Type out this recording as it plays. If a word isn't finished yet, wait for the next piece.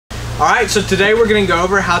Alright, so today we're going to go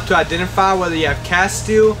over how to identify whether you have cast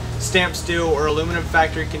steel, stamped steel, or aluminum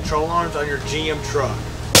factory control arms on your GM truck.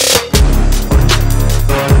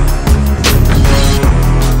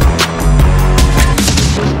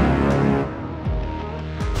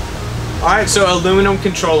 Alright, so aluminum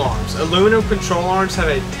control arms. Aluminum control arms have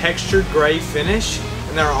a textured gray finish,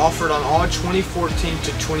 and they're offered on all 2014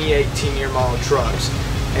 to 2018 year model trucks.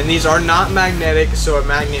 And these are not magnetic, so a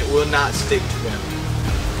magnet will not stick to them.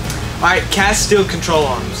 Alright, cast steel control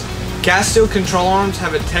arms. Cast steel control arms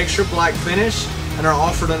have a textured black finish and are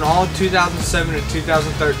offered on all 2007 and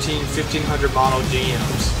 2013 1500 model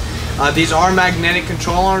GMs. These are magnetic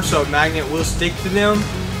control arms, so a magnet will stick to them.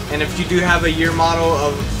 And if you do have a year model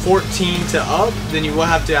of 14 to up, then you will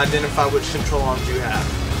have to identify which control arms you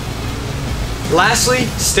have. Lastly,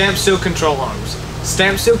 stamped steel control arms.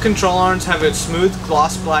 Stamped steel control arms have a smooth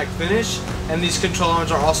gloss black finish, and these control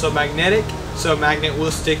arms are also magnetic, so a magnet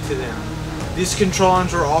will stick to them. These control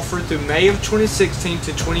arms were offered through May of 2016 to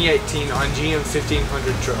 2018 on GM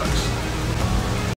 1500 trucks.